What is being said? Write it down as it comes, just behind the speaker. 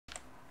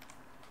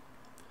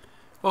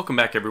Welcome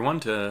back everyone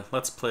to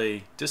Let's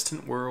Play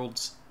Distant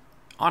Worlds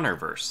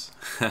Honorverse,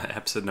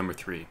 episode number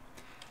 3.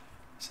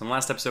 So in the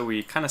last episode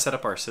we kind of set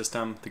up our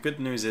system. The good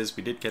news is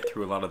we did get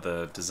through a lot of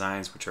the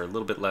designs, which are a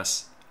little bit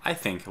less, I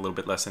think, a little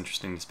bit less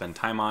interesting to spend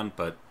time on,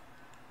 but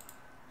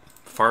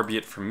far be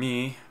it from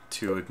me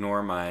to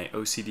ignore my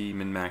OCD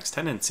min-max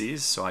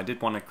tendencies, so I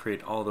did want to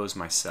create all those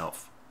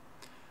myself.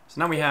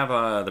 So now we have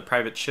the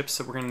private ships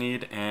that we're going to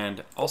need,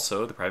 and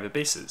also the private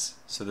bases,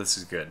 so this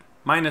is good.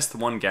 Minus the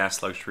one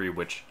gas luxury,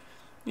 which,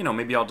 you know,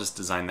 maybe I'll just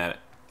design that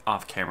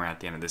off camera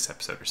at the end of this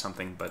episode or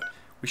something, but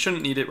we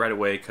shouldn't need it right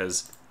away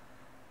because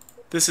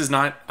this is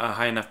not a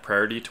high enough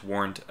priority to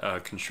warrant a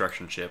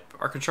construction ship.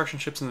 Our construction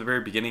ships in the very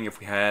beginning, if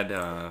we had,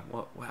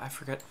 well,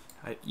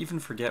 I even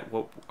forget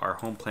what our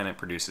home planet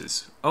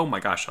produces. Oh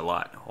my gosh, a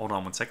lot. Hold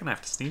on one second, I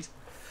have to sneeze.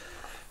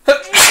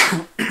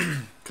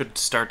 Good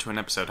start to an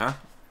episode, huh?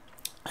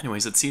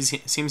 Anyways, it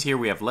seems here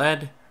we have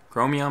lead,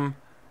 chromium,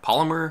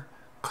 polymer,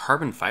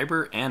 carbon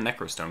fiber, and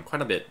necrostone.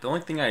 Quite a bit. The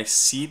only thing I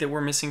see that we're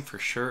missing for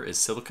sure is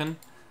silicon.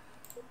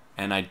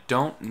 And I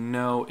don't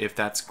know if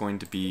that's going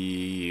to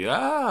be...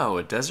 Oh,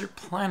 a desert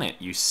planet,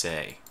 you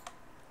say.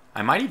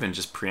 I might even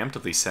just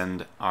preemptively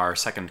send our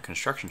second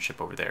construction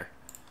ship over there.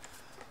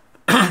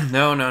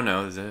 No.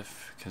 The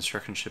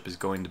construction ship is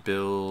going to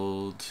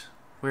build...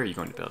 Where are you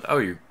going to build? Oh,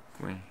 you're...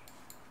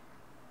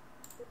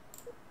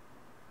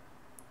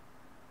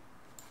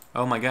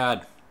 Oh my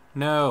god.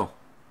 No.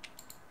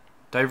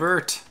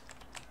 Divert.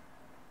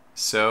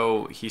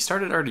 So he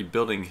started already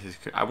building his...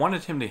 I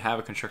wanted him to have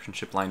a construction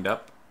ship lined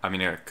up. I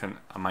mean,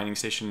 a mining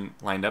station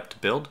lined up to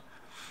build.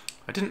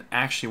 I didn't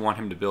actually want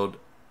him to build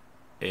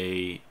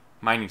a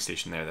mining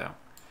station there, though.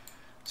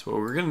 So what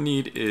we're going to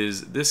need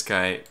is this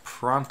guy,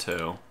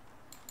 Pronto,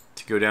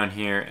 to go down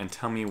here and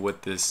tell me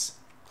what this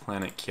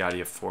planet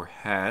Kiadia 4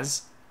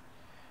 has.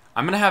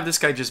 I'm going to have this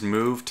guy just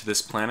move to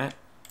this planet,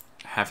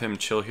 have him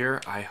chill here.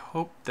 I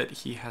hope that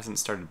he hasn't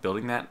started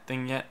building that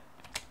thing yet.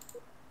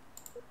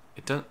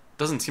 It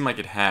doesn't seem like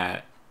it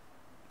had,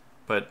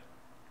 but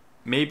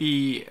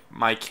maybe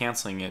my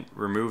canceling it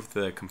removed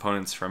the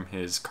components from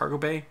his cargo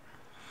bay,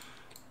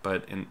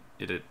 but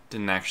it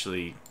didn't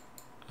actually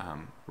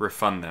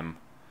refund them.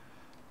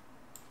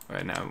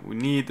 Right now, we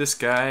need this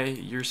guy.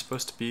 You're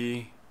supposed to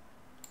be...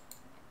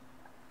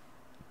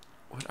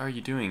 What are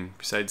you doing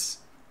besides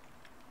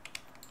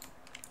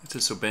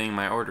disobeying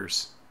my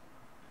orders?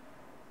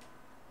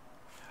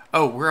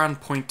 Oh, we're on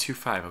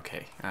 0.25.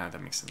 Okay,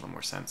 that makes a little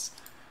more sense.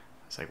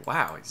 It's like,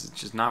 wow, he's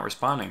just not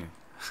responding.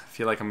 I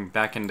feel like I'm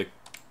back into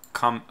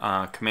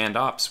command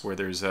ops where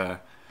there's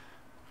a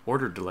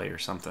order delay or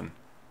something.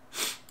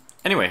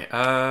 Anyway,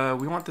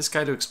 we want this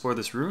guy to explore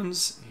this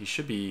ruins. He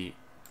should be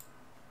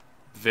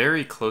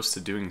very close to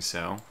doing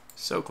so.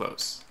 So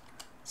close.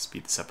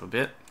 Speed this up a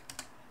bit.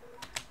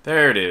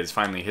 There it is,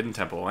 finally, hidden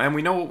temple. And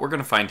we know what we're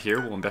going to find here.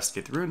 We'll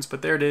investigate the ruins,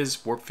 but there it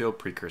is, warp field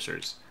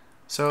precursors.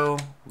 So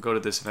we'll go to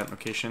this event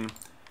location.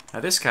 Now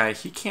this guy,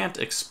 he can't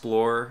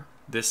explore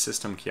this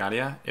system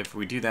Kiadia. If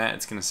we do that,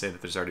 it's going to say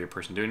that there's already a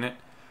person doing it.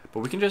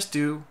 But we can just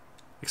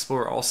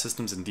explore all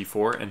systems in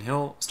D4, and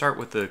he'll start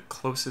with the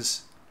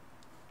closest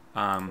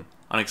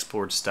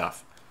unexplored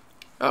stuff.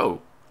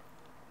 Oh,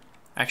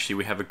 actually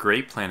we have a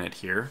gray planet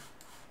here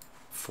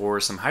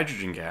for some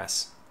hydrogen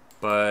gas.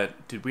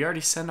 But did we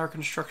already send our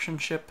construction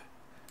ship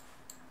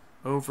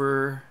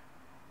over?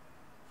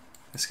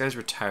 This guy's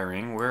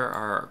retiring. Where are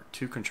our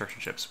two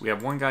construction ships? We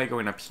have one guy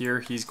going up here.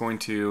 He's going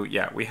to...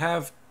 Yeah, we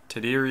have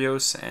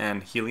Tidarios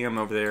and Helium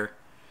over there.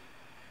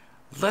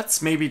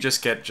 Let's maybe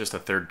just get a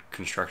third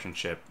construction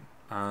ship.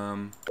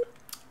 I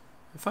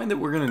find that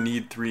we're going to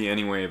need 3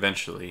 anyway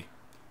eventually.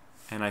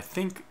 And I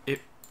think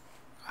it...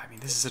 I mean,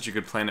 this is such a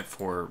good planet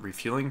for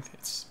refueling.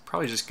 It's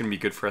probably just going to be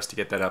good for us to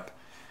get that up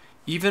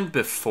even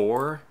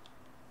before...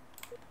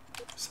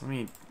 So let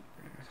me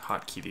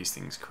hotkey these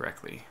things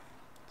correctly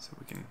so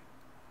we can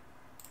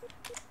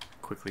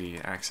quickly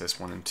access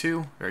 1 and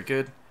 2. Very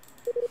good.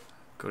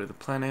 Go to the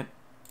planet,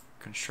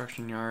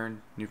 construction yard,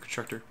 new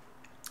constructor.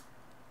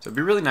 So it'd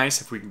be really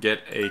nice if we could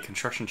get a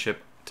construction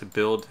ship to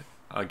build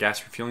a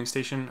gas refueling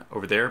station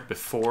over there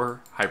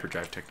before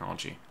hyperdrive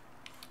technology.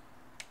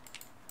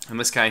 And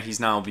this guy,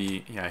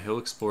 he'll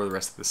explore the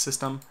rest of the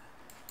system.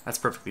 That's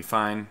perfectly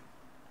fine.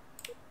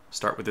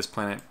 Start with this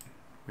planet.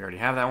 We already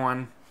have that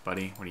one.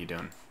 Buddy, what are you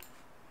doing?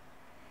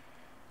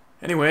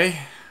 Anyway,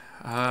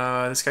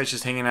 this guy's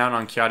just hanging out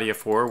on Kiadia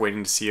 4,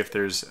 waiting to see if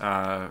there's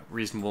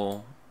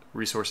reasonable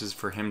resources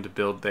for him to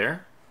build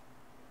there.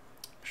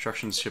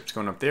 Construction ship's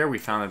going up there. We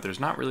found that there's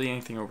not really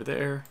anything over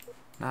there.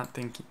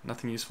 Nothing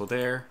useful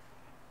there.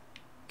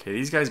 Okay,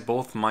 these guys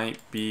both might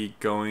be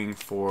going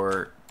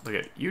for... Look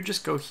at you,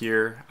 just go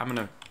here. I'm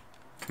gonna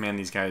command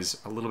these guys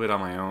a little bit on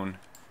my own.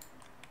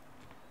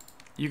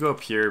 You go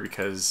up here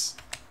because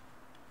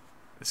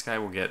this guy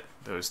will get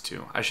those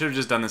two. I should have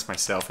just done this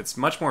myself. It's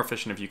much more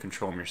efficient if you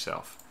control them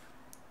yourself.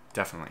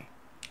 Definitely.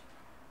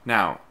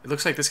 Now, it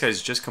looks like this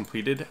guy's just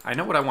completed. I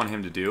know what I want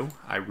him to do.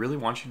 I really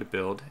want you to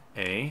build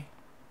a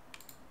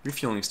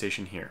refueling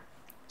station here.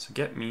 So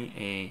get me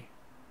a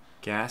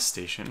gas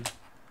station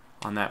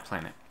on that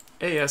planet.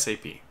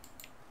 ASAP.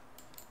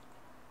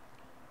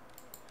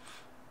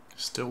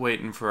 Still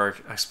waiting for our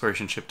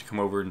exploration ship to come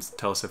over and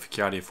tell us if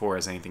Kiadia 4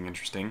 has anything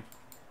interesting.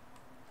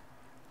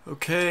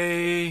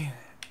 Okay.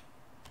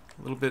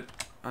 A little bit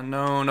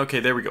unknown.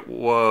 Okay, there we go.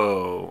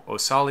 Whoa.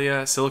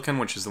 Osalia, Silicon,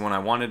 which is the one I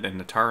wanted, and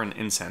Nataran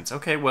Incense.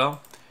 Okay,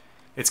 well,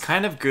 it's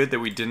kind of good that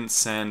we didn't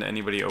send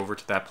anybody over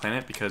to that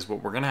planet, because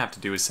what we're going to have to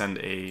do is send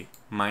an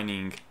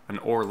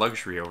ore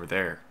luxury over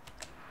there.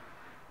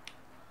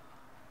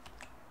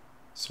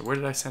 So where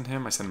did I send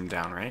him? I sent him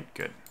down, right?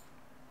 Good.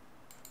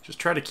 Just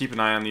try to keep an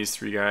eye on these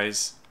three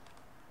guys.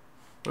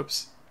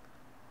 Whoops.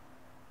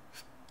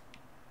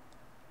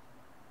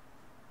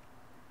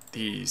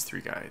 These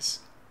three guys.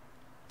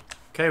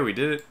 Okay, we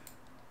did it.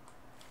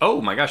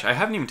 Oh my gosh, I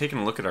haven't even taken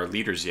a look at our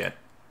leaders yet.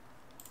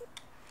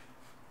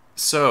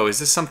 So, is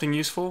this something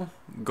useful?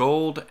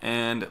 Gold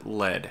and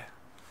lead.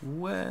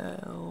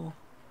 Well,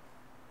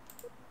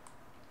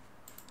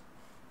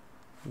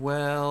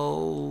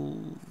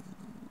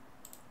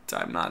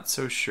 I'm not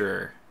so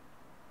sure.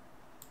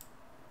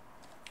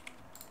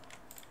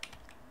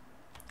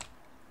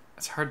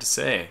 It's hard to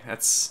say. I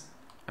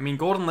mean,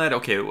 gold and lead,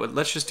 okay,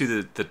 let's just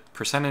do the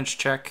percentage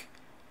check.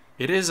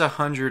 It is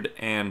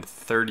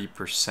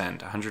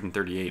 130%,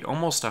 138,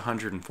 almost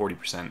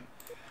 140%.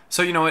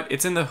 So you know what,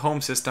 it's in the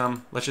home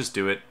system. Let's just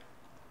do it.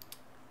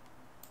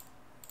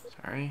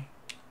 Sorry.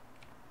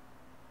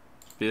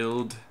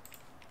 Build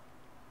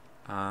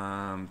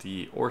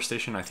the ore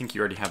station. I think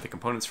you already have the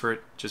components for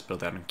it. Just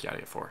build that in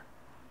Kiadia 4.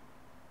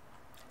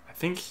 I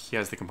think he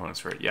has the components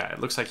for it. Yeah, it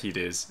looks like he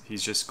does.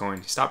 He's just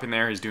stopping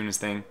there. He's doing his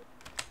thing.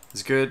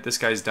 It's good. This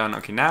guy's done.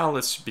 Okay, now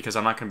because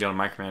I'm not going to be able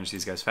to micromanage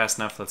these guys fast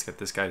enough, let's get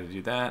this guy to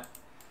do that.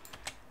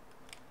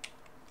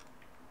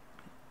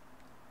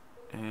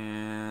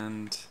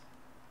 And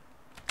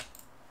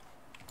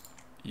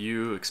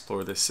you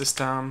explore this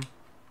system.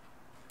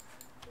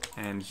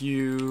 And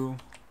you...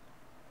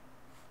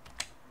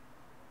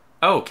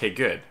 Oh, okay,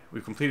 good.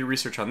 We've completed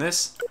research on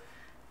this.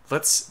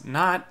 Let's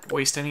not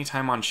waste any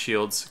time on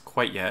shields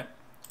quite yet.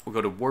 We'll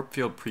go to warp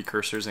field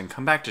precursors and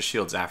come back to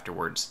shields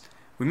afterwards.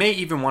 We may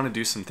even want to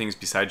do some things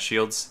besides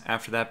shields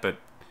after that, but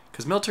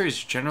because military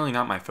is generally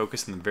not my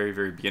focus in the very,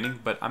 very beginning,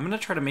 but I'm going to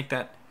try to make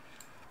that...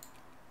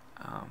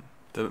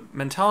 the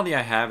mentality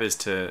I have is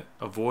to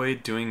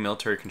avoid doing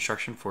military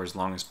construction for as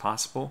long as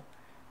possible,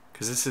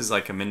 because this is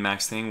like a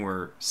min-max thing.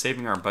 We're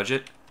saving our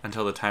budget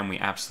until the time we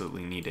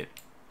absolutely need it.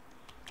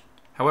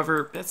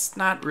 However, that's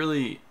not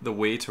really the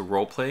way to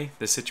roleplay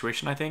this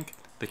situation, I think.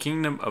 The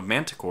Kingdom of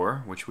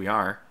Manticore, which we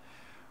are,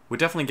 would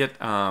definitely get...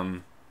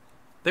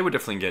 they would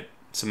definitely get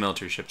some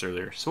military ships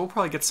earlier, so we'll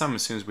probably get some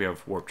as soon as we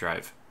have warp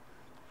drive.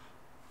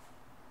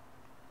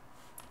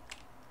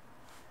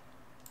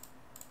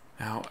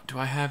 Now, do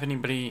I have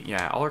anybody?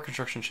 Yeah, all our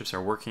construction ships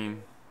are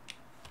working.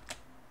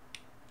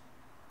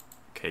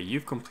 Okay,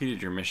 you've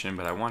completed your mission,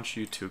 but I want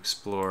you to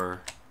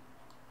explore...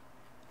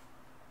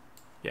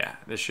 Yeah,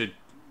 this should...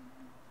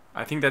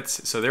 I think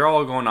that's... So they're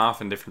all going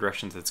off in different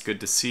directions. That's good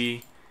to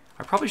see.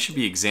 I probably should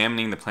be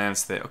examining the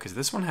planets that... Okay, so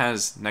this one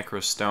has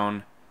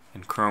Necrostone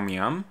and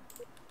Chromium.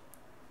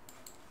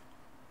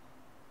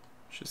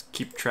 Just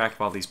keep track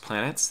of all these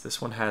planets.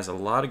 This one has a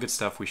lot of good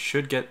stuff. We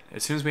should get...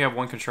 As soon as we have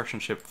one construction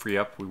ship free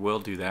up, we will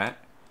do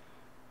that.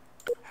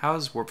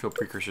 How's warp field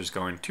precursors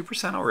going?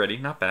 2% already,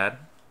 not bad.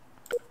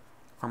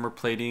 Armor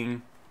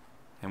plating.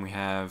 And we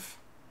have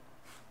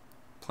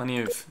plenty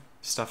of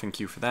stuff in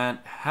queue for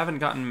that. Haven't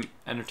gotten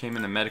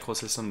entertainment and medical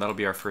system. That'll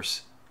be our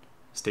first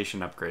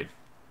station upgrade.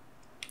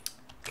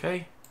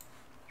 Okay.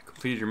 You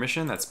completed your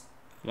mission. That's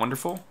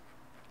wonderful.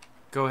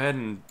 Go ahead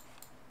and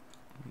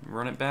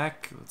run it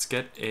back. Let's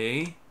get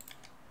a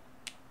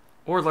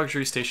ore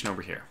luxury station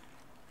over here.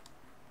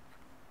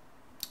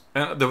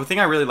 The thing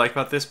I really like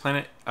about this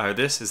planet,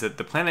 is that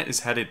the planet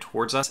is headed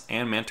towards us,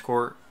 and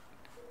Manticore,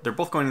 they're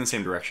both going in the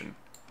same direction.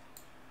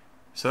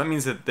 So that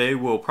means that they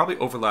will probably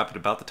overlap at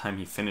about the time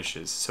he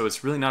finishes. So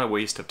it's really not a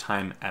waste of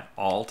time at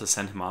all to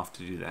send him off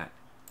to do that,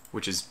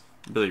 which is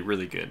really,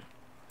 really good.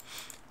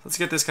 Let's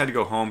get this guy to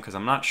go home, because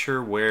I'm not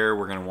sure where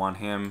we're going to want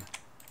him.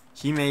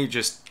 He may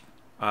just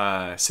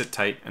sit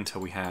tight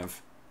until we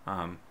have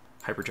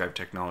hyperdrive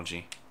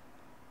technology.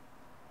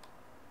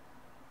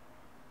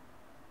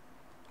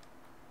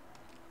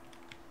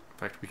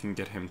 In fact, we can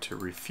get him to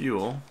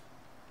refuel.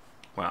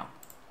 Wow.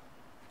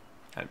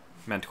 At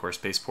Manticore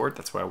Spaceport,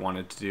 that's what I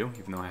wanted to do,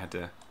 even though I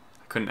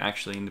couldn't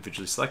actually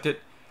individually select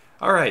it.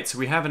 Alright, so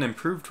we have an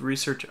improved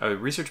research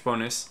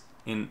bonus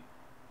in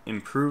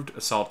improved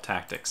assault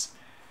tactics.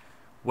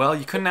 Well,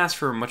 you couldn't ask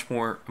for a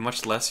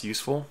much less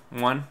useful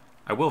one.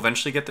 I will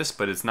eventually get this,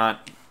 but it's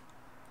not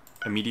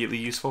immediately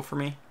useful for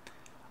me.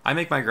 I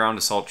make my ground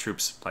assault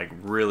troops like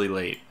really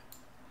late.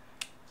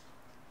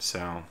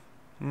 So,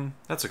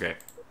 that's okay.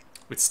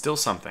 It's still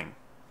something.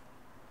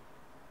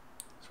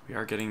 So we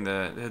are getting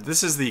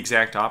this is the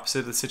exact opposite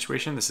of the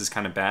situation. This is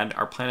kind of bad.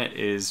 Our planet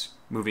is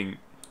moving,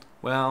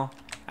 well,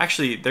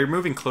 actually they're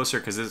moving closer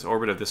because this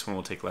orbit of this one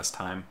will take less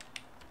time.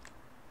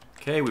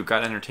 Okay, we've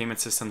got entertainment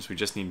systems. We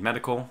just need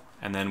medical,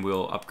 and then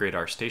we'll upgrade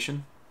our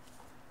station.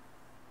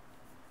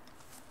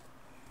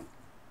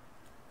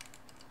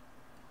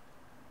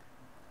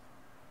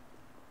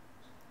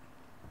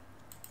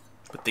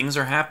 But things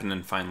are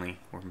happening finally.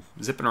 We're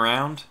zipping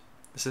around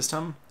the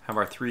system. Have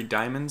our 3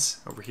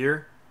 diamonds over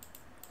here.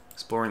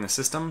 Exploring the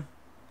system.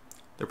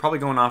 They're probably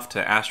going off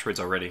to asteroids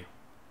already.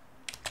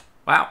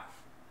 Wow.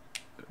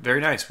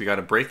 Very nice. We got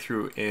a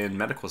breakthrough in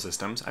medical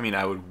systems. I mean,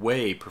 I would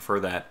way prefer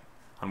that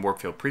on warp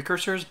field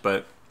precursors,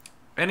 but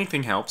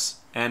anything helps.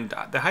 And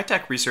the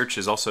high-tech research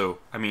is also,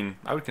 I mean,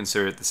 I would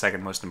consider it the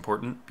second most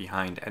important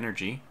behind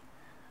energy.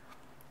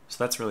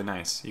 So that's really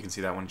nice. You can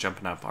see that one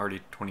jumping up,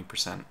 already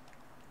 20%.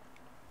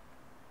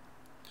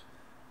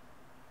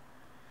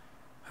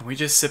 And we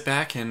just sit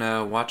back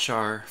and watch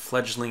our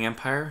fledgling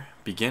empire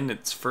begin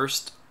its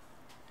first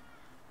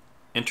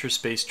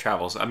interspace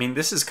travels. I mean,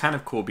 this is kind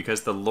of cool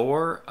because the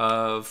lore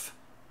of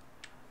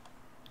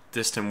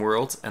Distant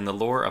Worlds and the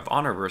lore of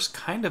Honorverse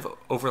kind of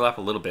overlap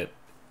a little bit.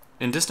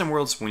 In Distant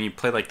Worlds, when you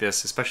play like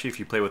this, especially if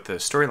you play with the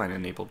storyline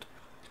enabled,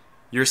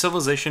 your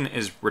civilization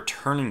is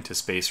returning to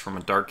space from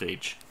a dark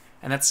age.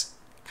 And that's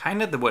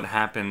kind of what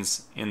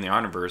happens in the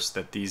Honorverse,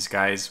 that these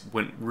guys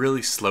went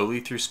really slowly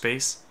through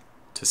space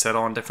to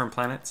settle on different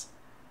planets.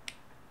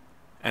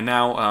 And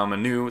now a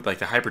new, like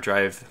the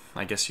hyperdrive,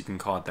 I guess you can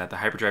call it that, the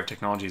hyperdrive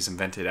technology is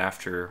invented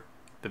after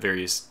the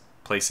various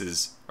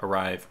places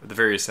arrive, the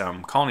various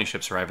colony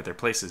ships arrive at their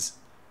places.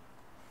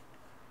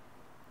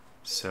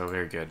 So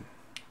very good.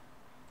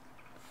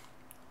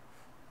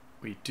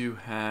 We do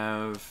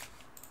have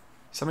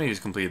somebody who's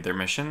completed their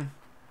mission.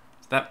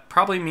 That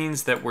probably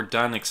means that we're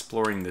done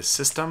exploring this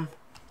system.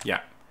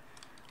 Yeah.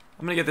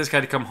 I'm going to get this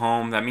guy to come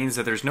home. That means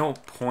that there's no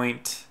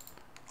point.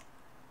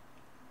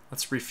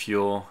 Let's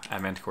refuel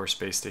at Manticore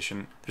Space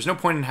Station. There's no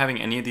point in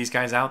having any of these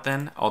guys out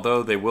then,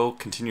 although they will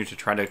continue to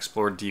try to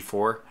explore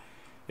D4.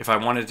 If I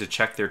wanted to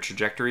check their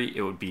trajectory,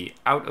 it would be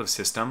out of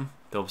system.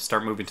 They'll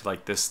start moving to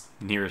like this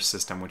nearest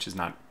system, which is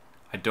not,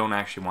 I don't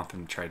actually want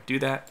them to try to do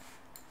that.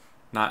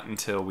 Not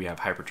until we have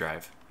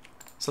hyperdrive.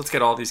 So let's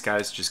get all these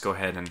guys to just go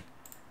ahead and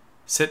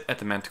sit at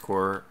the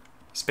Manticore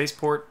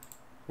spaceport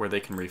where they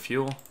can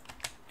refuel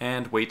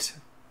and wait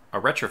a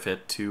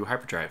retrofit to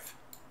hyperdrive.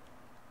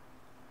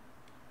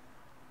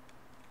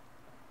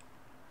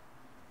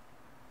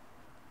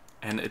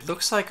 And it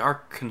looks like our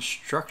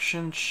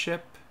construction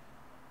ship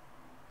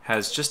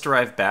has just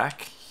arrived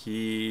back.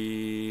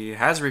 He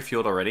has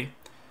refueled already.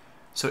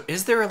 So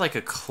is there like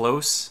a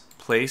close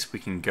place we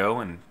can go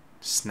and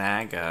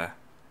snag a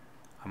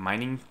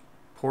mining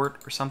port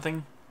or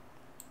something?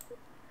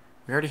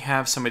 We already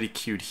have somebody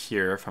queued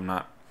here, if I'm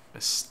not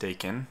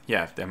mistaken.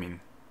 Yeah, I mean,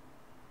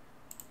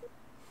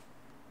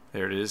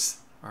 there it is,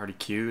 already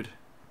queued.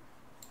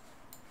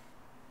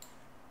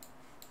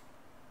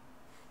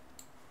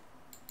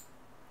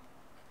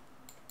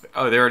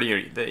 Oh, they're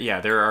already,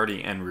 yeah, they're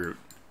already en route.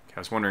 I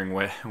was wondering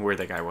where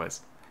that guy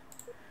was.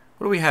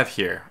 What do we have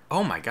here?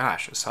 Oh my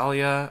gosh,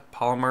 Osalia,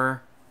 polymer,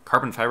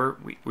 carbon fiber.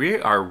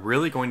 We are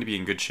really going to be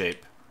in good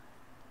shape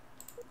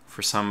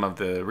for some of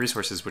the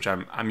resources, which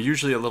I'm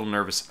usually a little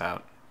nervous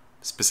about.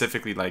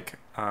 Specifically, like,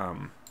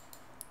 what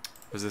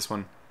was this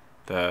one?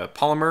 The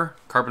polymer,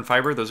 carbon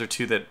fiber. Those are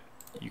two that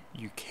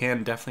you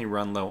can definitely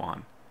run low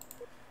on.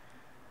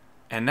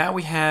 And now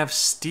we have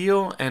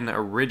steel and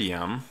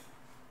iridium.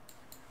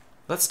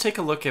 Let's take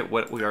a look at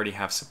what we already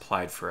have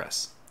supplied for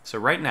us. So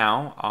right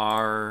now,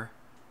 our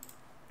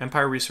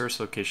Empire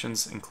resource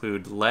locations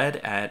include lead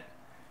at...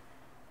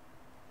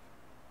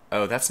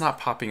 Oh, that's not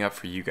popping up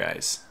for you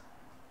guys.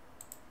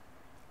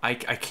 I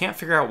can't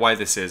figure out why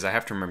this is. I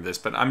have to remember this,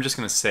 but I'm just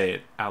going to say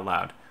it out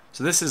loud.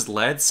 So this is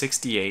lead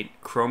 68,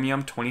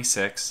 chromium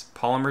 26,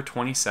 polymer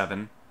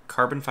 27,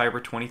 carbon fiber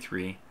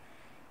 23,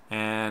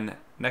 and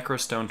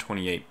necrostone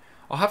 28.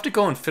 I'll have to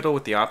go and fiddle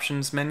with the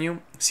options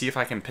menu, see if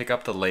I can pick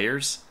up the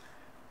layers.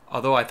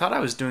 Although I thought I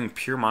was doing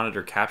pure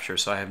monitor capture,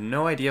 so I have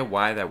no idea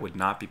why that would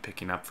not be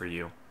picking up for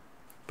you.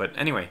 But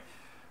anyway,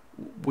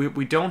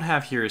 we don't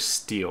have here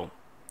steel.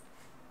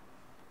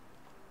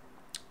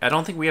 I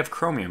don't think we have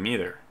chromium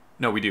either.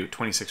 No, we do,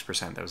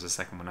 26%. That was the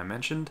second one I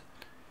mentioned.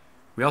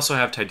 We also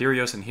have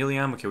Tiderios and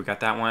helium. Okay, we got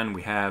that one.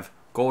 We have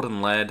gold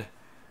and lead.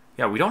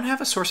 Yeah, we don't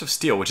have a source of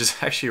steel, which is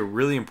actually a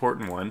really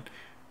important one.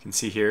 You can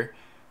see here,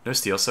 no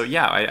steel. So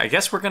yeah, I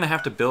guess we're going to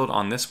have to build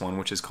on this one,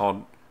 which is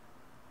called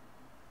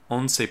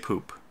Once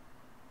Poop.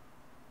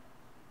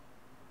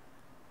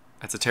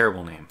 That's a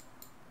terrible name.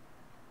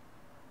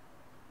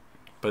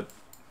 But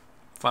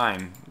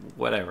fine,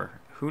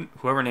 whatever.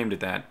 Whoever named it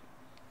that.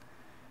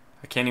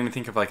 I can't even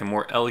think of like a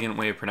more elegant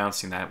way of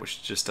pronouncing that,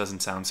 which just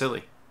doesn't sound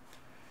silly.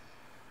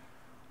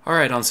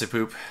 Alright, Once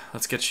Poop,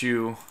 let's get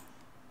you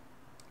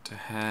to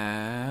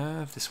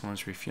have... This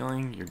one's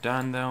refueling. You're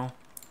done, though.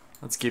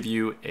 Let's give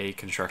you a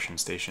construction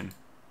station.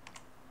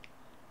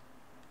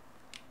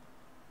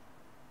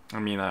 I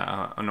mean,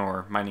 an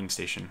ore mining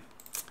station.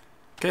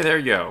 Okay, there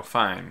you go.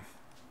 Fine.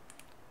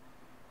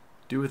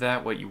 Do with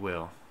that what you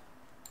will.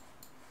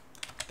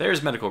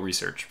 There's medical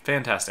research.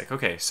 Fantastic.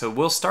 Okay, so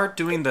we'll start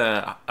doing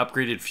the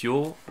upgraded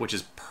fuel, which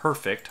is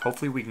perfect.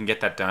 Hopefully we can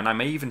get that done. I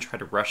may even try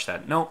to rush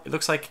that. No, it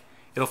looks like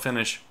it'll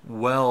finish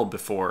well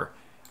before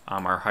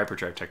our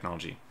hyperdrive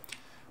technology.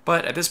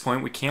 But at this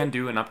point, we can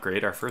do an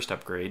upgrade, our first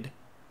upgrade.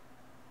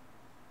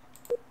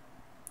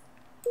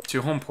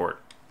 to home port.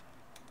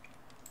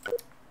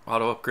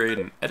 Auto upgrade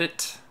and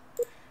edit.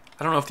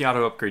 I don't know if the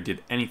auto upgrade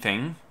did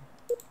anything,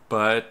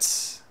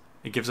 but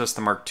it gives us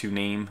the Mark II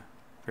name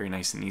very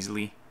nice and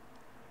easily.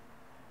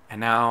 And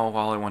now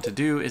all I want to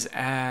do is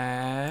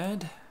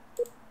add...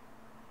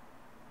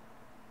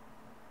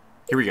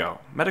 Here we go.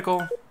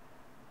 Medical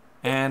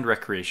and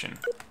recreation.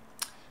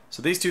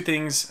 So these two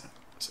things,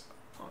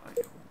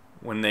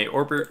 when they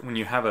orbit, when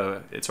you have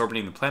it's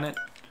orbiting the planet.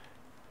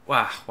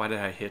 Wow, why did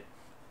I hit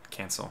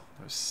cancel?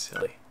 That was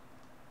silly.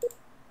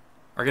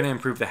 Are going to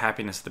improve the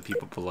happiness of the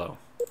people below.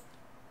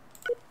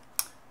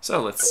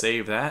 So let's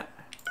save that,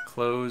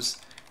 close,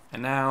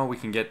 and now we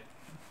can get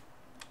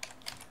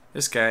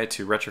this guy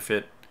to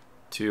retrofit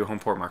to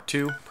Homeport Mark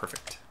II.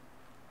 Perfect.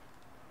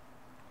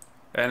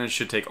 And it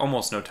should take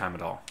almost no time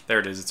at all. There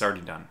it is, it's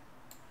already done.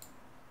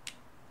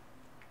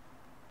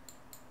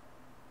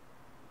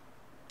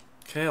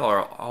 Okay,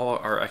 all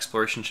our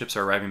exploration ships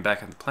are arriving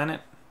back on the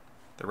planet.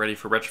 They're ready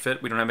for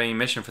retrofit. We don't have any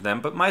mission for them,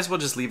 but might as well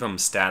just leave them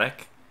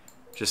static,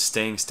 just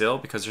staying still,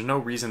 because there's no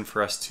reason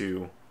for us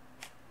to...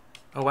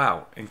 Oh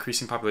wow,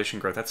 increasing population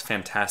growth, that's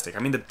fantastic. I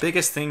mean, the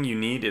biggest thing you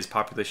need is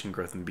population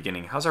growth in the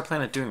beginning. How's our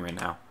planet doing right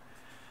now?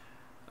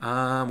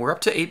 We're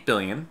up to 8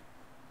 billion.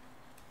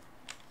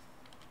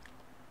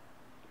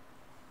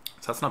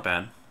 So that's not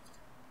bad.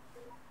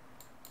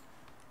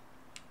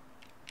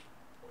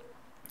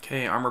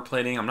 Okay, armor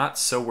plating. I'm not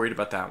so worried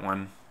about that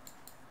one.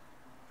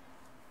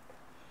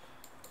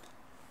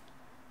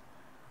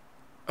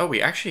 Oh,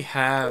 we actually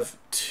have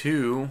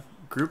 2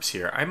 groups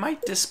here. I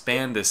might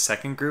disband this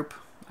second group.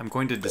 I'm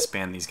going to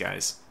disband these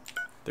guys.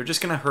 They're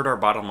just going to hurt our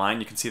bottom line.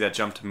 You can see that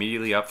jumped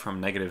immediately up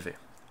from negative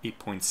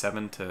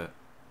 8.7 to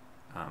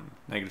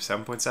negative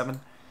 7.7.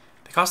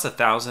 They cost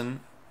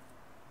 1,000.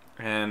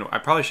 And I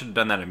probably should have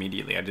done that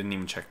immediately. I didn't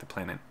even check the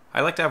planet.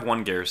 I like to have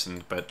 1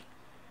 garrison, but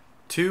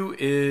 2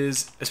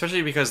 is,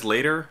 especially because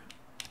later,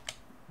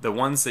 the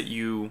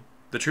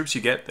troops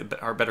you get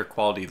are better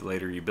quality the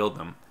later you build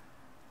them.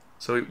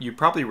 So you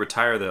probably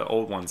retire the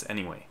old ones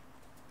anyway.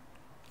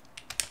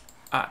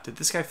 Ah, did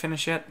this guy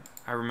finish yet?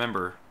 I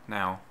remember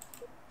now.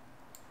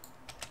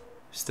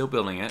 Still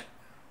building it.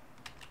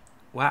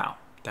 Wow,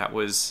 that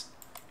was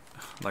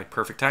like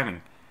perfect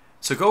timing.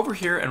 So go over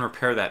here and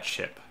repair that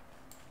ship.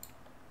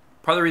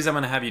 Part of the reason I'm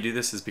going to have you do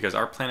this is because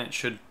our planet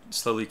should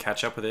slowly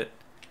catch up with it,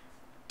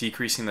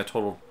 decreasing the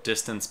total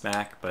distance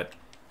back, but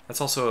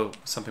that's also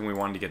something we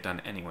wanted to get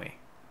done anyway.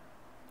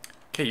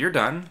 Okay, you're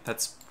done.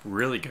 That's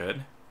really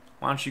good.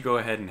 Why don't you go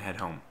ahead and head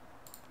home?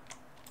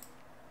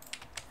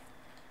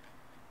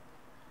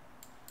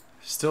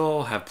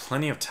 Still have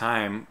plenty of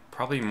time,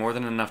 probably more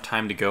than enough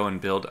time to go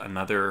and build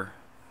another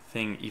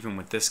thing even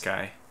with this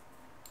guy.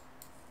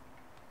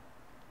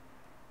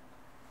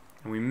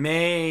 We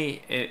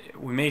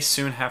may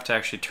soon have to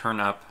actually turn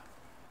up.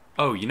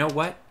 Oh, you know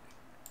what?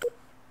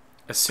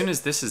 As soon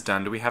as this is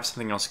done, do we have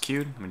something else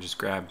queued? Let me just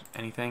grab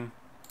anything.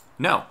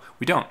 No,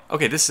 we don't.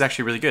 Okay, this is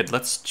actually really good.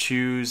 Let's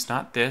choose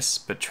not this,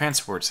 but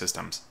transport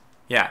systems.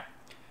 Yeah,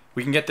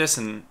 we can get this,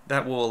 and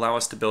that will allow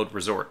us to build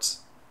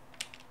resorts,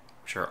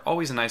 which are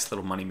always a nice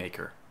little money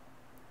maker.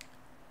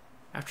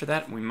 After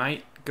that, we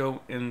might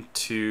go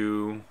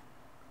into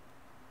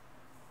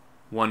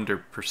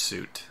Wonder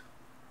Pursuit.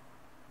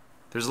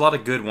 There's a lot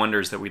of good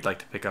wonders that we'd like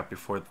to pick up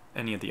before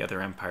any of the other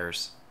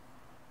empires.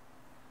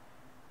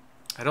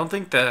 I don't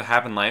think the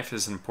Haven Life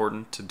is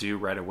important to do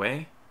right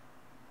away.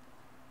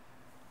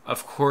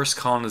 Of course,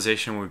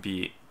 colonization would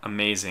be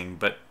amazing,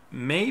 but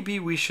maybe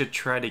we should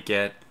try to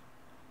get...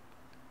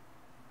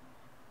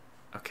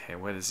 Okay,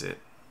 what is it?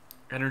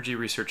 Energy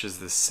research is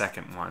the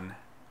second one.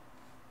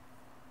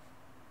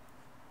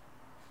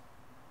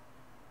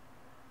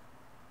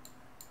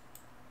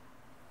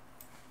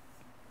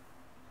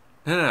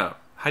 No.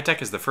 High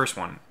tech is the first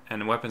one,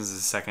 and weapons is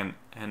the second,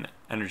 and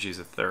energy is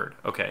the third.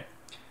 Okay.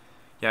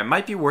 Yeah, it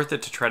might be worth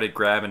it to try to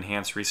grab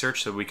enhanced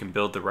research so we can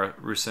build the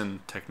Rusin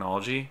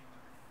technology.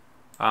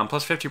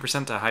 Plus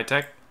 50% to high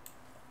tech.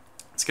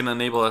 It's going to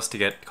enable us to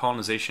get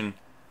colonization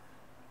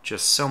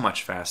just so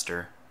much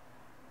faster.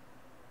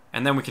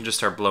 And then we can just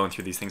start blowing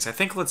through these things. I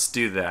think let's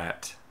do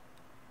that.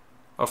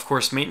 Of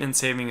course, maintenance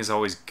saving is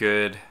always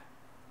good.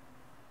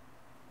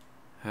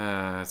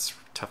 It's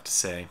tough to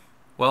say.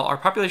 Well, our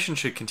population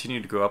should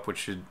continue to go up, which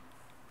should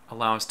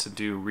allow us to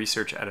do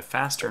research at a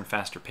faster and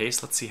faster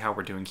pace. Let's see how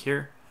we're doing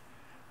here.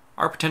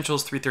 Our potential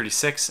is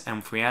 336, and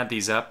if we add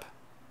these up,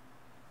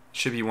 it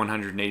should be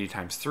 180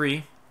 times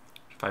 3,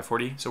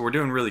 540. So we're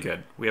doing really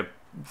good. We have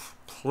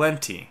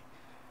plenty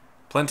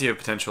of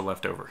potential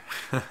left over.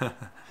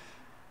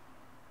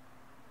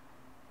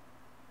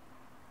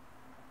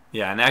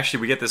 Yeah, and actually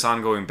we get this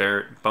ongoing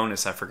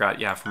bonus, I forgot,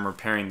 yeah, from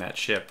repairing that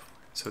ship.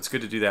 So it's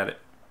good to do that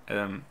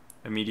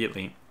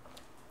immediately.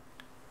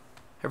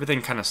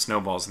 Everything kind of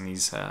snowballs in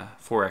these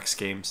 4X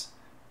games.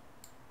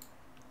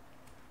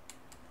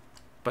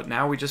 But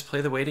now we just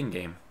play the waiting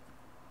game.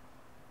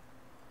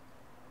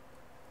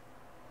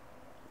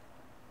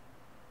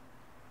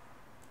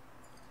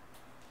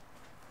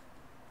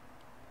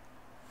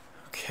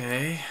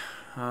 Okay.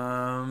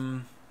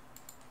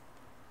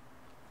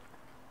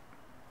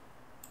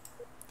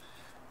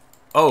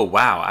 Oh,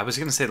 wow. I was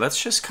going to say,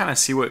 let's just kind of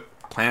see what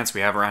planets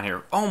we have around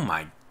here. Oh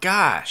my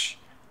gosh.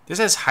 This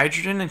has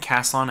hydrogen and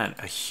Castellan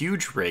at a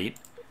huge rate.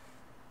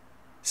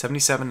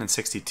 77 and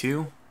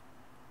 62.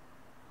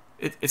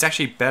 It's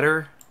actually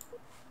better.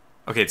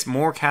 Okay, it's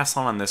more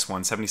Castellan on this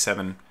one,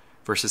 77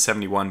 versus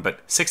 71,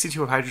 but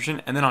 62 of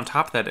hydrogen, and then on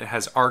top of that, it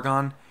has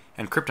argon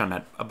and krypton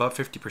at above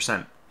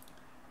 50%.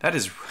 That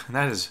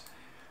is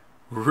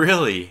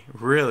really,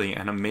 really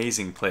an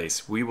amazing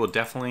place. We will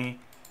definitely...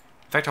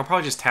 In fact, I'll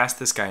probably just task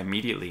this guy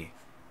immediately.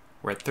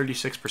 We're at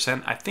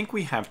 36%. I think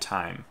we have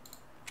time.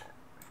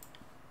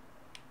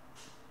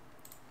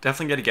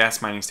 Definitely get a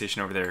gas mining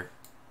station over there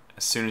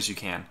as soon as you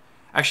can.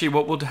 Actually,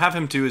 what we'll have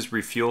him do is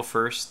refuel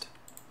first.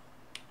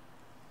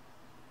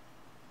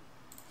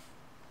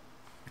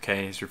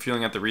 Okay, he's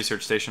refueling at the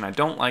research station. I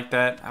don't like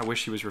that. I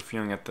wish he was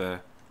refueling at the...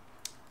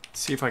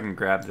 Let's see if I can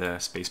grab the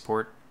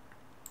spaceport.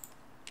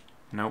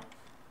 Nope.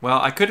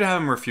 Well, I could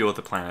have him refuel at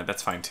the planet.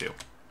 That's fine too.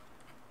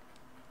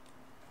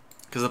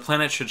 Because the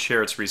planet should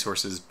share its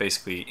resources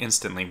basically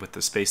instantly with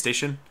the space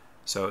station.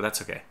 So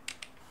that's okay.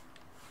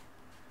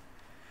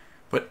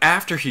 But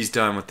after he's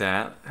done with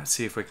that, let's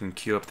see if we can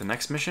queue up the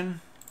next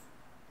mission.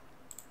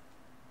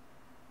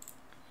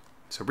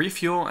 So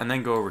refuel and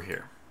then go over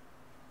here.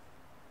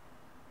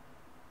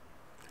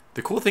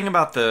 The cool thing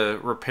about the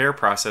repair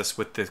process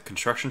with the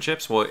construction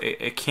ships, well,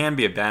 it can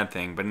be a bad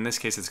thing, but in this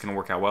case it's going to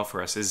work out well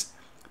for us, is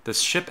the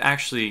ship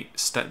actually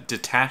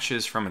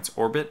detaches from its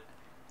orbit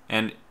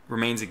and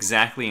remains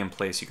exactly in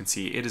place. You can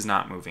see it is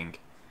not moving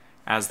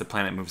as the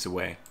planet moves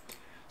away.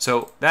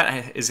 So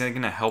that is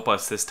going to help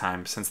us this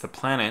time, since the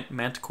planet,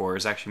 Manticore,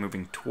 is actually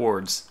moving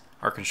towards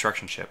our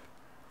construction ship.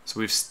 So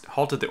we've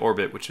halted the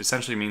orbit, which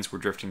essentially means we're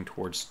drifting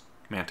towards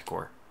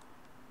Manticore.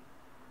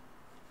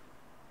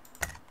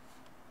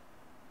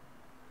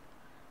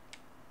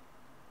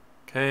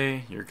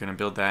 Okay, you're going to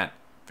build that.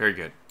 Very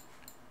good.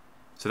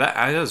 So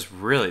that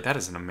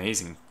is an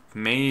amazing,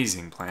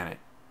 amazing planet.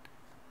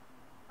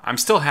 I'm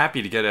still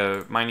happy to get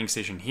a mining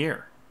station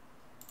here.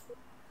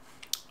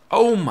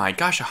 Oh my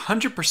gosh,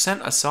 100%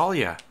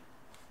 Asalia.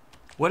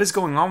 What is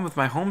going on with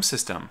my home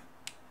system?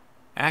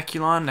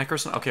 Aculon,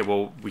 Necroson. Okay,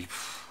 well, we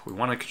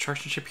want a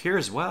construction ship here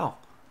as well.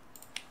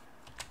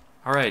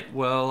 Alright,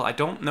 well, I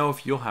don't know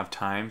if you'll have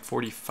time.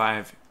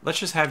 45. Let's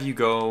just have you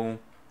go.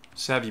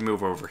 Just have you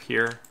move over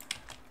here.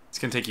 It's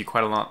going to take you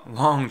quite a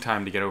long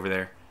time to get over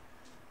there.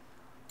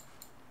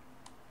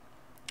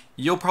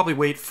 You'll probably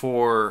wait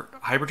for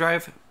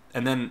hyperdrive,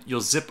 and then you'll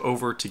zip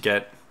over to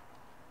get...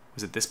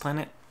 Was it this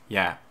planet?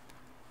 Yeah.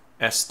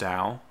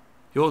 Estau.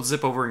 You'll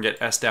zip over and get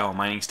Estau, a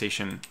mining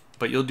station,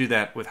 but you'll do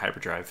that with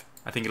hyperdrive.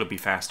 I think it'll be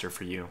faster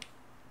for you.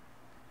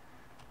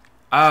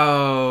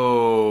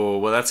 Oh,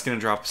 well, that's going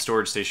to drop a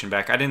storage station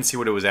back. I didn't see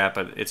what it was at,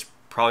 but it's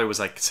probably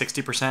was like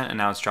 60%, and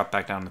now it's dropped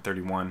back down to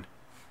 31.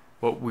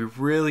 Well, we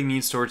really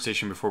need storage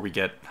station before we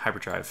get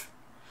hyperdrive.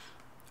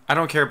 I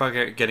don't care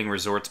about getting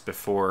resorts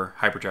before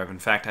hyperdrive. In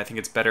fact, I think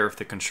it's better if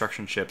the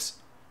construction ships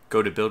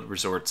go to build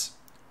resorts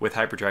with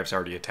hyperdrives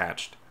already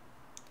attached.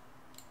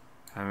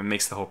 It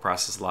makes the whole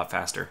process a lot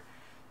faster.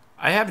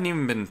 I haven't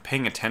even been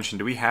paying attention.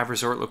 Do we have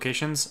resort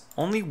locations?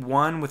 Only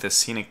one with a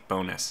scenic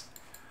bonus.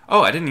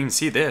 Oh, I didn't even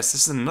see this.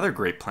 This is another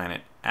great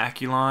planet.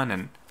 Aculon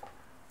and...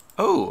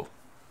 Oh,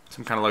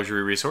 some kind of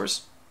luxury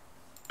resource.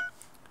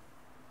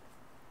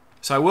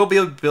 So I will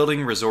be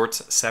building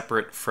resorts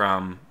separate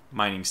from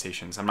mining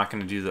stations. I'm not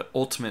going to do the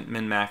ultimate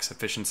min-max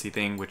efficiency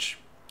thing, which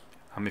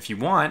if you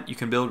want, you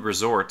can build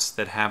resorts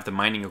that have the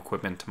mining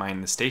equipment to mine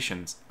the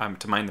stations,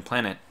 to mine the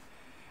planet.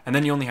 And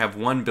then you only have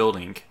one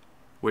building,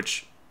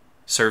 which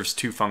serves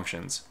two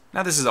functions.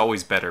 Now this is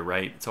always better,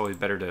 right? It's always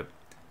better to...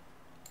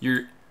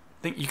 You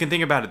can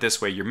think about it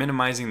this way. You're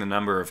minimizing the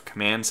number of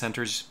command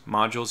centers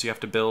modules you have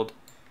to build.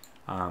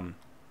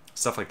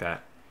 Stuff like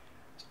that.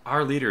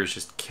 Our leader is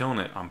just killing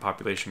it on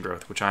population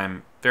growth, which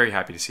I'm very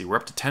happy to see. We're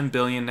up to 10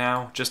 billion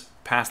now, just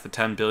past the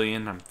 10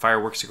 billion.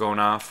 Fireworks are going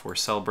off. We're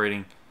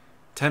celebrating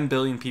 10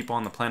 billion people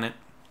on the planet.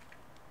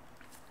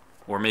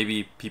 Or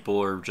maybe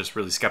people are just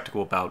really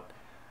skeptical about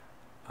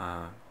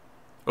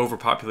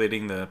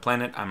overpopulating the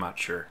planet. I'm not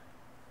sure.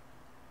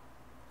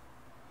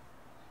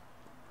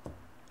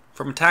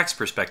 From a tax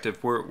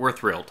perspective, we're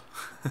thrilled.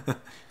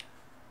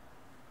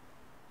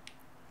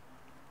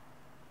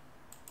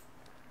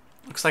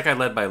 Looks like I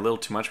led by a little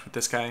too much with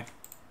this guy.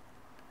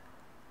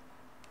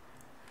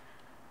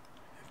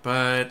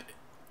 But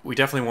we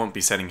definitely won't be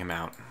setting him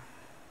out.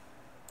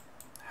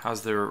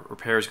 How's the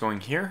repairs going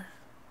here?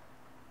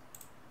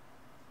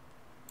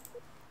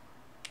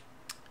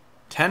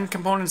 10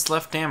 components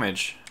left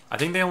damage. I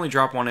think they only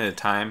drop one at a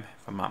time,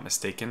 if I'm not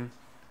mistaken.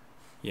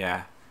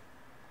 Yeah.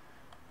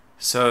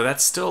 So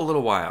that's still a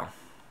little while.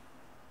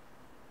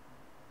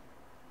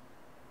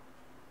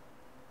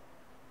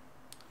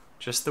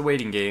 Just the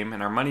waiting game,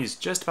 and our money's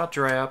just about to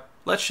dry up.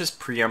 Let's just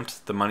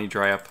preempt the money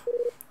dry up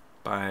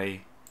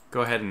by...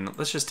 Go ahead and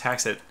let's just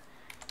tax it.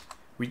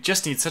 We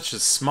just need such the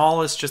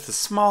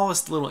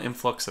smallest little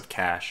influx of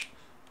cash.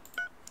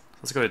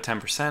 Let's go to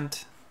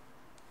 10%.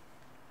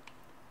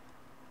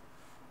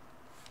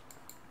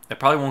 It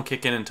probably won't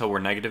kick in until we're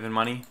negative in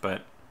money,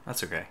 but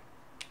that's okay.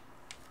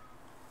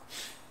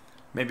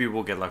 Maybe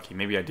we'll get lucky.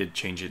 Maybe I did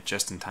change it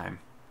just in time.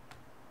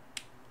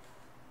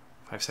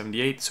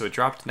 578, so it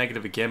dropped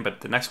negative again,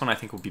 but the next one I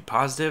think will be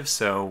positive,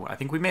 so I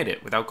think we made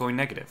it without going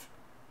negative.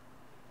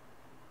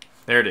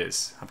 There it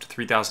is, up to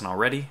 3,000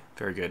 already.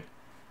 Very good.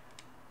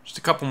 Just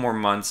a couple more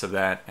months of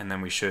that, and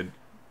then we shouldn't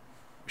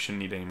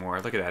need any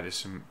more. Look at that, it's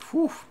some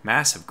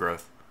massive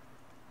growth.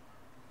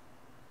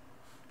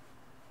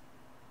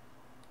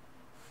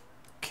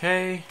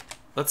 Okay,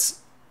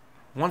 let's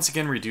once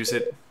again reduce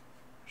it.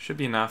 Should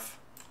be enough.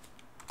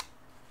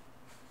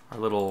 Our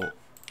little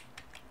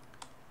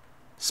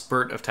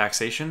spurt of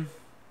taxation.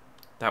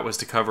 That was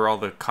to cover all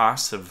the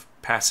costs of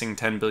passing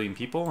 10 billion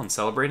people and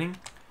celebrating.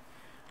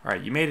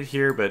 Alright, you made it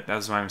here, but that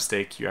was my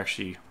mistake. You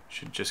actually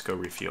should just go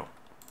refuel.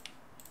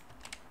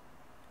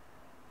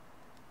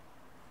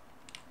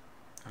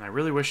 And I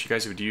really wish you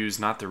guys would use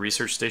not the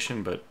research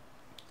station, but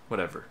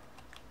whatever.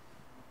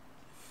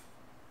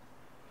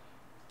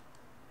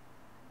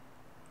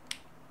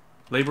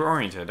 Labor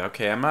oriented.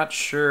 Okay, I'm not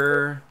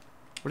sure.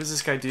 What does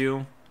this guy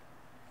do?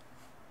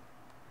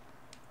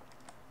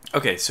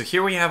 Okay, so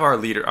here we have our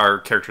leader, our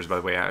characters, by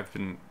the way.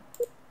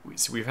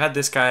 We've had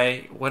this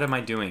guy. What am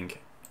I doing?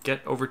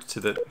 Get over to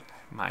the,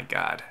 my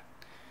God.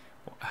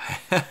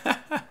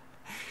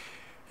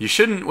 You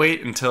shouldn't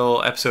wait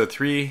until episode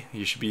 3.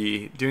 You should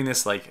be doing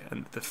this like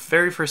the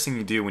very first thing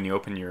you do when you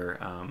open your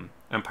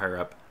empire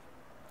up.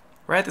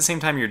 Right at the same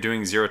time you're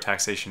doing zero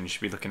taxation, you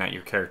should be looking at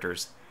your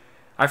characters.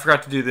 I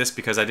forgot to do this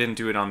because I didn't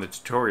do it on the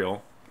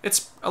tutorial.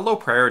 It's a low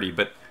priority,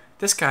 but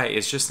this guy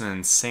is just an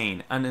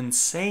insane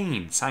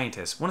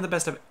scientist. One of the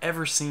best I've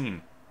ever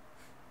seen.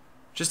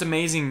 Just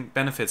amazing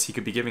benefits he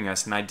could be giving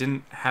us, and I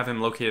didn't have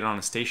him located on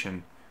a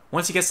station.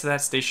 Once he gets to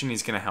that station,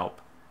 he's going to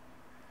help.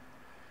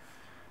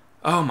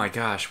 Oh my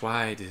gosh,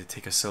 why did it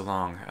take us so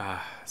long?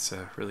 It's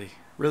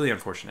really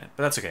unfortunate,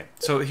 but that's okay.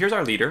 So here's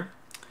our leader.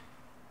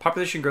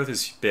 Population growth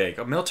is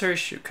big. Military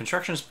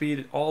construction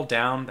speed all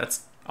down.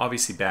 That's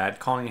obviously bad.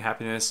 Colony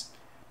happiness,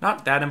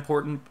 not that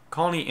important.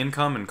 Colony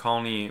income and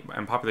colony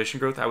and population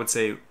growth, I would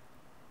say,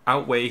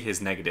 outweigh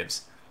his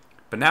negatives.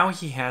 But now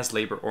he has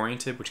labor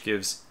oriented, which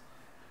gives,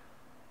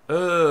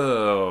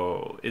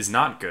 is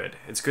not good.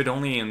 It's good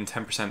only in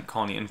 10%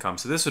 colony income.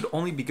 So this would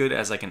only be good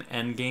as like an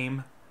end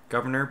game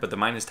governor, but the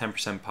minus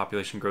 10%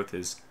 population growth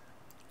is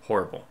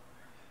horrible.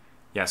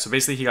 Yeah, so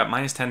basically he got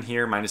minus 10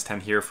 here, minus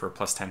 10 here for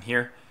plus 10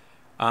 here.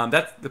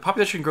 The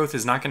population growth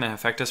is not going to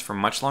affect us for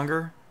much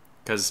longer,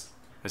 because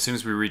as soon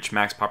as we reach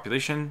max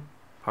population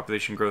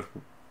growth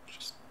is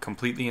just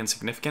completely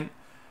insignificant.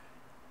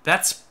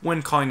 That's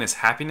when colonist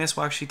happiness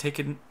will actually take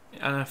an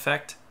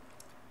effect.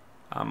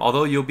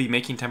 Although you'll be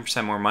making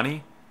 10% more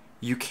money,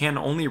 you can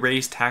only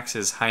raise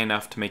taxes high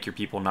enough to make your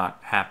people not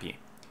happy.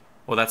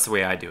 Well, that's the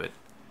way I do it.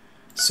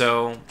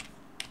 So,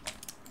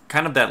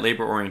 kind of that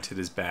labor-oriented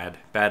is bad.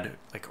 Bad,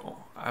 like,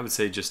 I would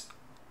say just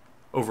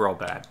overall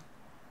bad.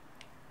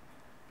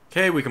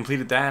 Okay, we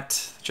completed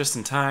that just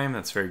in time.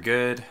 That's very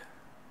good.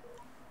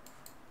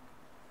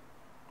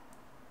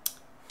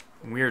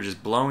 We are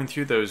just blowing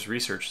through those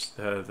research,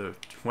 the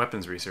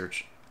weapons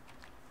research.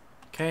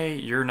 Okay,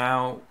 you're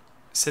now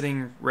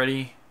sitting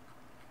ready.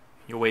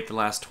 You'll wait the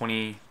last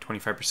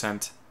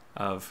 20-25%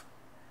 of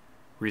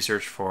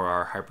research for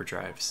our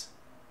hyperdrives.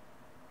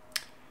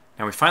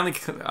 Now we finally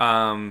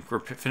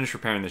finished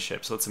repairing the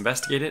ship, so let's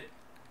investigate it.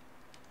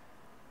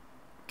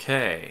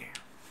 Okay.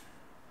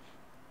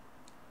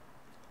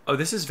 Oh,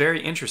 this is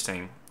very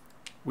interesting.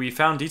 We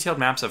found detailed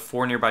maps of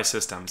 4 nearby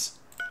systems.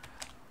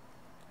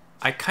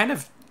 I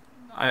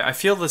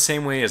feel the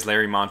same way as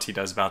Larry Monty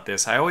does about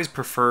this. I always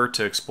prefer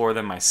to explore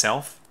them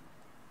myself.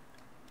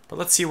 But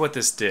let's see what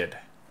this did.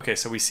 Okay,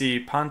 so we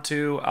see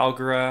Pontu,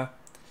 Algora,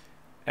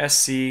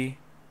 SC,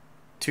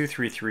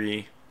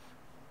 233,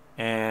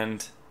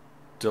 and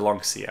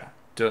Delonxia.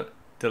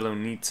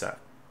 Delonixa.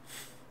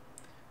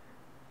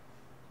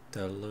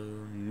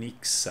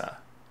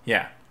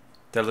 Yeah,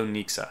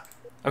 Delonixa.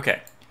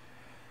 Okay.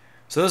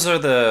 So those are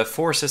the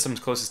 4 systems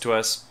closest to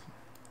us.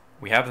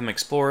 We have them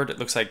explored. It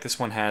looks like this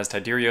one has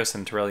Tidarios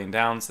and Turelian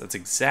Downs. That's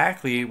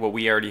exactly what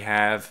we already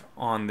have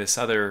on this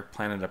other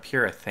planet up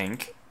here, I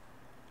think.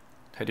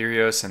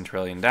 Tidarios and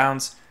Turelian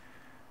Downs.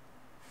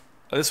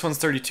 This one's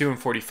 32 and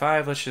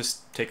 45. Let's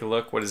just take a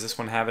look. What does this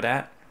one have it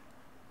at?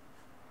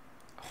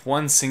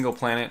 One single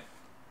planet,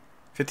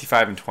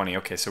 55 and 20.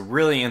 Okay, so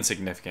really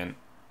insignificant.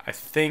 I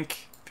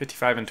think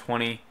 55 and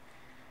 20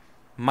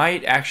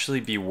 might actually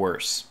be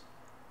worse.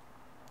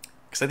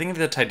 Because I think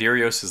the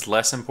Tidarios is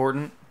less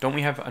important. Don't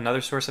we have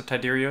another source of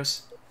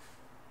Tidarios?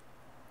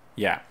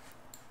 Yeah.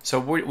 So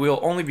we'll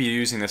only be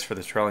using this for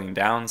the Turelian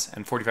Downs,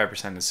 and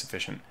 45% is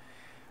sufficient.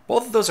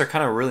 Both of those are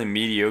kind of really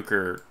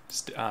mediocre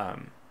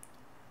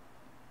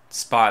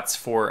spots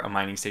for a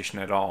mining station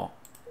at all.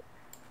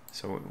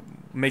 So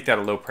make that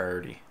a low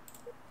priority.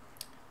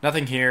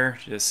 Nothing here.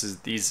 This is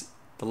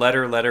the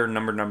letter,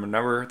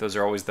 number. Those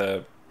are always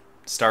the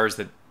stars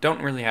that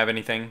don't really have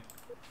anything.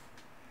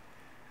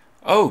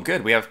 Oh,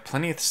 good. We have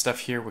plenty of stuff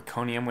here with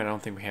conium. I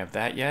don't think we have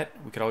that yet.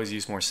 We could always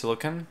use more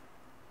silicon.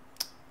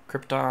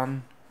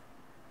 Krypton.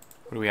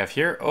 What do we have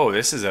here? Oh,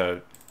 this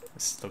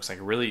looks like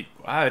a really,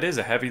 wow, it is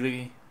a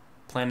heavily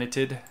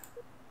planeted,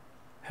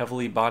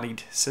 heavily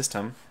bodied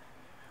system.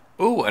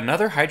 Oh,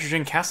 another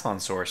hydrogen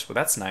Castellan source. Well,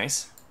 that's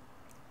nice.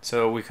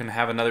 So we can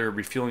have another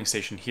refueling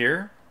station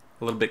here,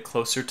 a little bit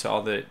closer to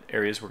all the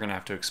areas we're going to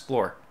have to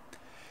explore.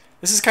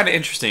 This is kind of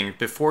interesting.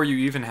 Before you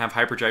even have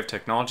hyperdrive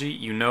technology,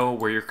 you know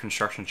where your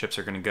construction ships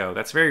are going to go.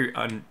 That's very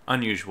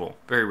unusual,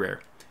 very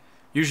rare.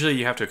 Usually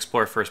you have to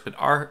explore first, but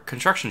our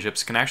construction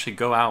ships can actually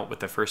go out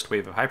with the first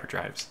wave of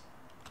hyperdrives.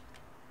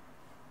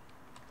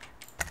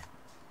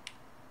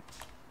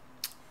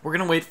 We're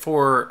going to wait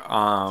for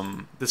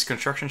this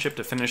construction ship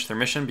to finish their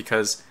mission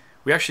because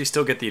we actually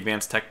still get the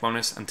advanced tech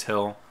bonus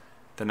until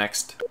the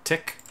next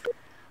tick.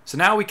 So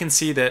now we can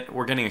see that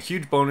we're getting a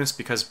huge bonus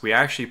because we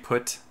actually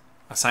put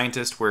a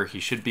scientist where he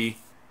should be,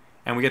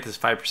 and we get this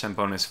 5%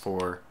 bonus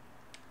for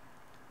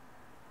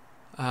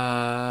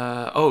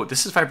oh,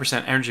 this is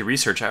 5% energy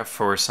research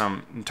for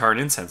some tarred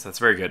incense. That's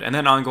very good. And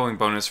then ongoing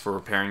bonus for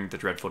repairing the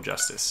dreadful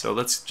justice. So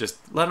let's just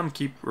let them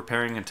keep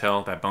repairing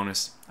until that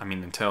bonus,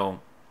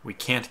 until we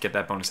can't get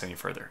that bonus any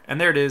further.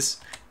 And there it is.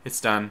 It's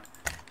done.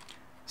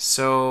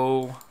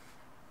 So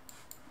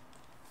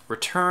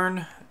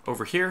return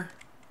over here.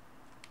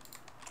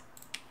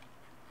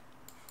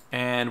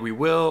 And we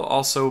will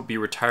also be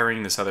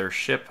retiring this other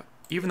ship.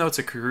 Even though it's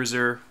a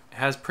cruiser, it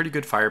has pretty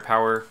good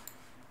firepower.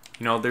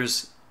 You know,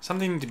 there's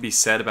something to be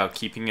said about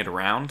keeping it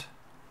around.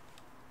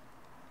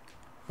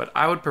 But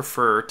I would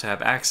prefer to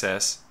have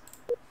access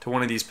to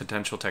one of these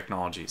potential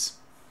technologies.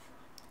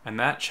 And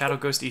that Shadow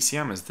Ghost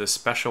ECM is the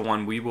special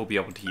one we will be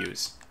able to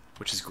use,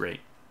 which is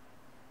great.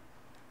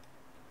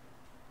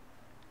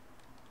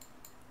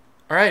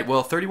 Alright,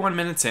 well, 31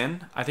 minutes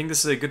in. I think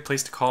this is a good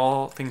place to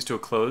call things to a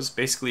close.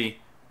 Basically,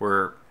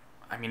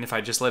 if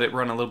I just let it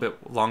run a little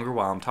bit longer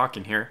while I'm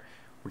talking here,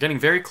 we're getting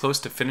very close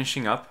to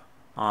finishing up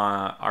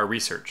our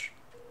research.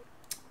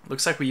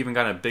 Looks like we even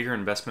got a bigger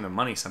investment of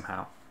money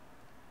somehow.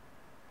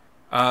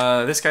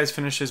 This guy's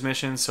finished his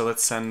mission, so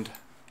let's send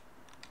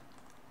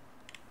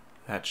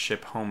that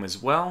ship home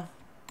as well.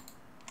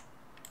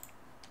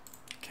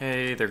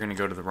 Okay, they're going to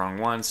go to the wrong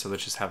one, so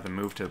let's just have them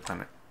move to the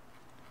planet.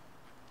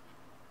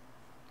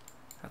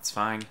 That's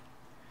fine.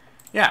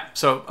 Yeah,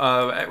 so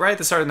right at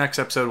the start of the next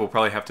episode, we'll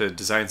probably have to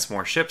design some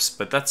more ships,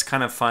 but that's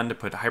kind of fun to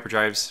put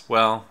hyperdrives.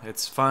 Well,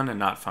 it's fun and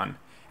not fun.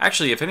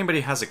 Actually, if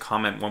anybody has a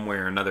comment one way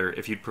or another,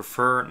 if you'd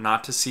prefer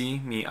not to see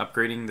me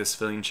upgrading the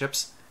civilian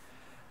ships,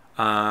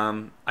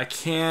 I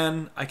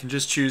can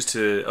just choose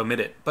to omit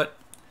it. But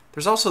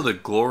there's also the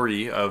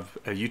glory of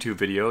a YouTube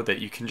video that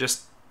you can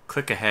just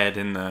click ahead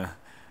in the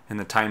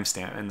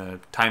timestamp in the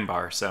time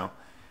bar, so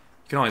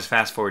you can always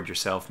fast forward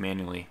yourself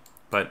manually.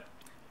 But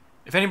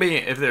if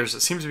there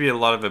seems to be a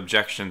lot of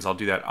objections, I'll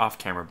do that off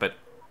camera. But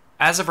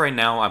as of right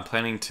now, I'm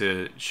planning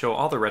to show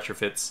all the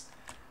retrofits.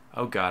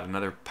 Oh god,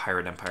 another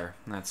pirate empire.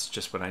 That's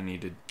just what I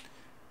needed.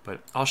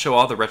 But I'll show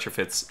all the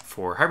retrofits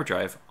for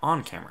hyperdrive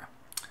on camera.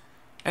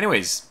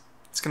 Anyways,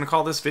 it's going to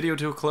call this video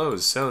to a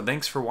close. So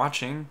thanks for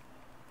watching,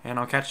 and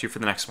I'll catch you for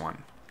the next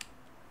one.